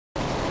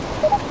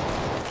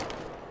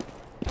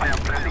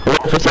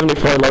For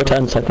 74 low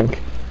tens, I think.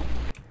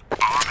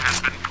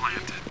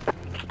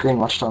 Green,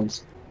 watch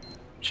tons.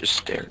 Just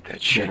stare at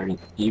that shit.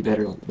 You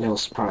better little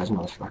surprise,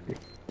 motherfucker.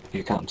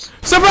 Here comes.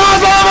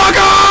 Surprise,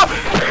 motherfucker!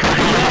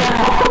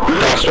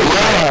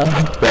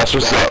 That's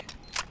what's up.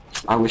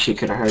 I wish he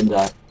could have heard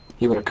that.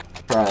 He would have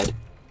cried.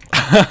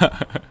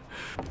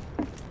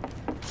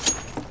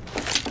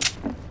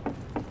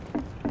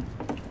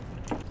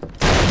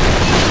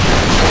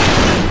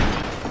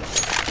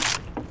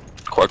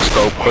 Quick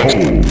scope, quick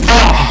scope.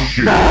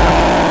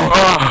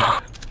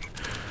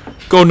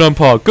 Go,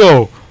 Numpaw,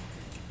 go!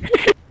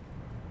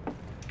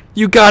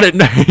 You got it!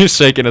 No, he's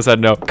shaking his head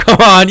no. Come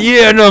on,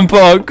 yeah,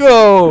 Numpaw,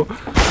 go!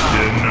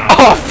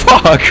 Oh,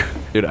 fuck!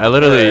 Dude, I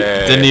literally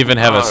didn't even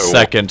have a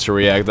second to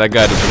react. That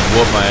guy just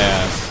whooped my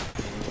ass.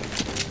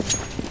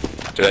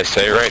 Did I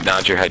say it right?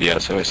 Nod your head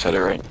yes, I said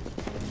it right.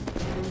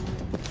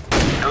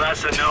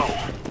 That's a no.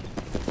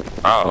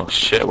 Oh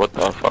shit, what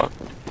the fuck?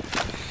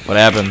 What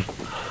happened?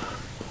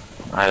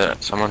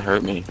 Someone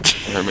hurt me.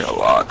 They hurt me a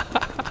lot.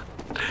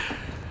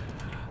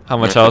 How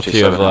much health do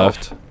you have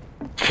left?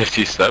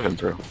 57,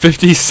 bro.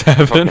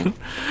 57?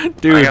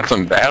 Dude. I got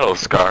some battle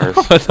scars.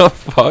 What the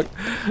fuck?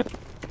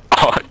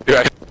 Oh, dude,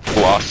 I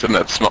lost in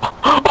that small.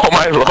 Oh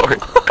my lord.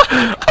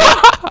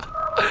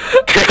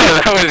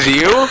 That was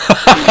you?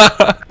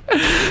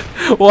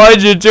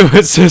 Why'd you do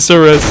it,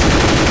 Cicerus?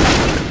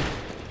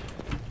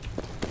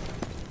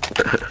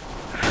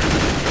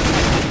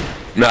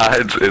 Nah,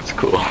 it's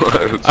cool.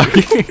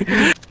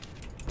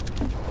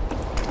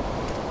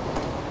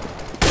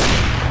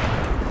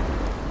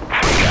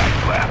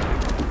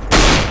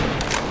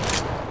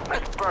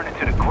 Let's burn it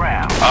to the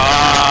ground.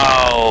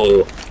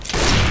 Oh!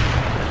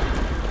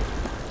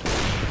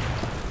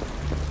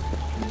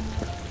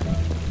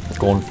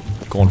 Going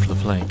for the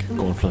flank.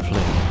 Going for the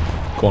flank.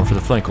 Going for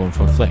the flank. Going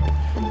for the flank.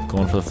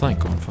 Going for the flank.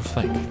 Going for the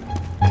flank.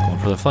 Going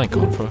for the flank.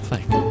 Going for the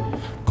flank.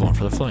 Going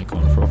for the flank.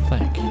 Going for the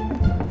flank.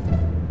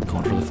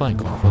 Going for the flank.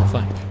 Going for the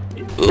flank.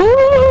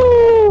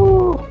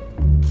 Ooh!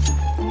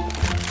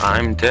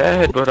 I'm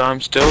dead, but I'm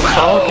still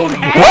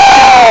talking.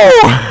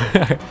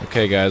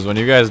 Okay, guys, when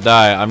you guys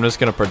die, I'm just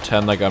gonna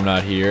pretend like I'm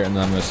not here, and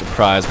then I'm gonna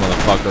surprise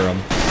motherfucker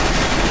him.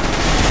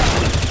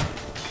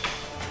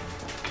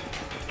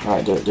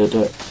 Alright, do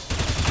it.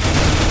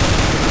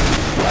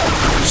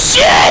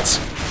 Shit!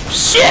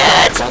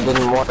 Shit! That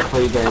didn't work for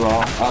you very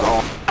well at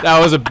all. That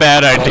was a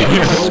bad idea.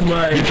 Oh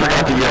my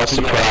god. Yeah,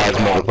 surprise,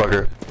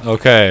 motherfucker.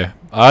 Okay,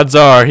 odds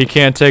are he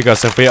can't take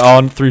us if we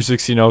all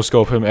 360 no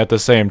scope him at the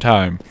same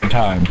time.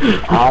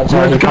 Odds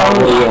are he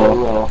probably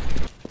will.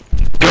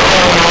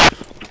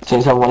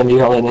 Since one of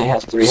you only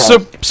has 3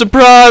 health.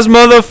 Surprise,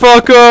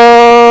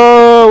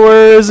 motherfucker!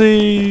 Where is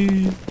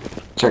he?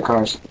 Check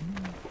cars.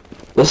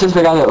 This is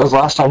the guy that was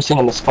last time seen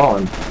in the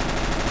spawn.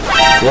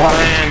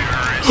 Yeah.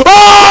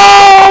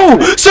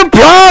 Oh!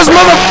 Surprise,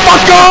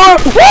 motherfucker!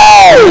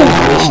 Woo!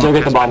 We still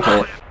get the bomb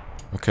pit.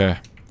 Okay,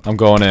 I'm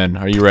going in.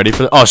 Are you ready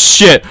for Oh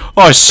shit!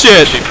 Oh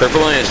shit! Actually,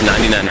 Purple only has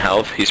 99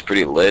 health. He's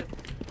pretty lit.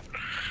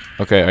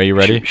 Okay, are you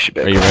ready?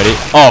 Are you ready?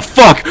 Oh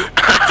fuck!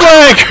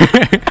 Flank!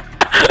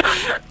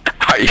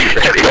 Are you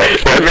ready?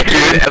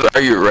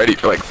 Are you ready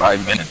for like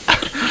 5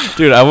 minutes?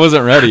 Dude, I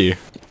wasn't ready.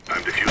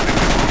 I'm defusing.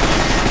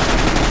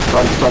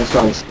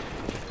 Runs.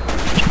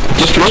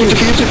 Just defuse.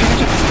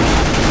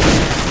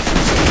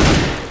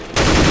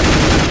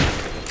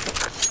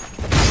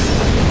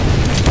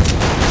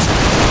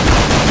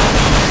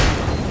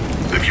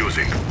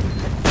 Defusing.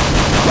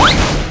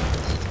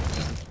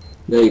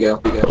 There you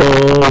go.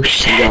 Oh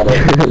shit.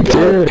 You got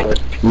it.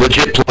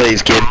 Legit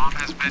plays, kid.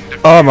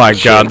 Oh my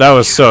god, that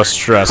was so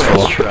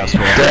stressful.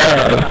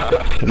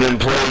 And then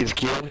plays,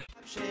 kid.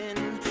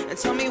 And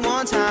tell me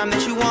one time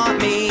that you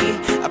want me.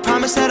 I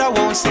promise that I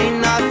won't say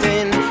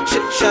nothing.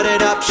 Shut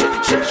it up,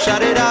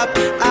 shut it up.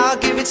 I'll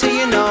give it to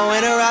you, no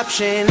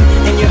interruption.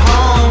 And you're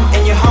home,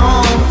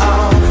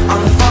 oh,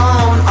 on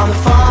the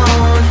phone.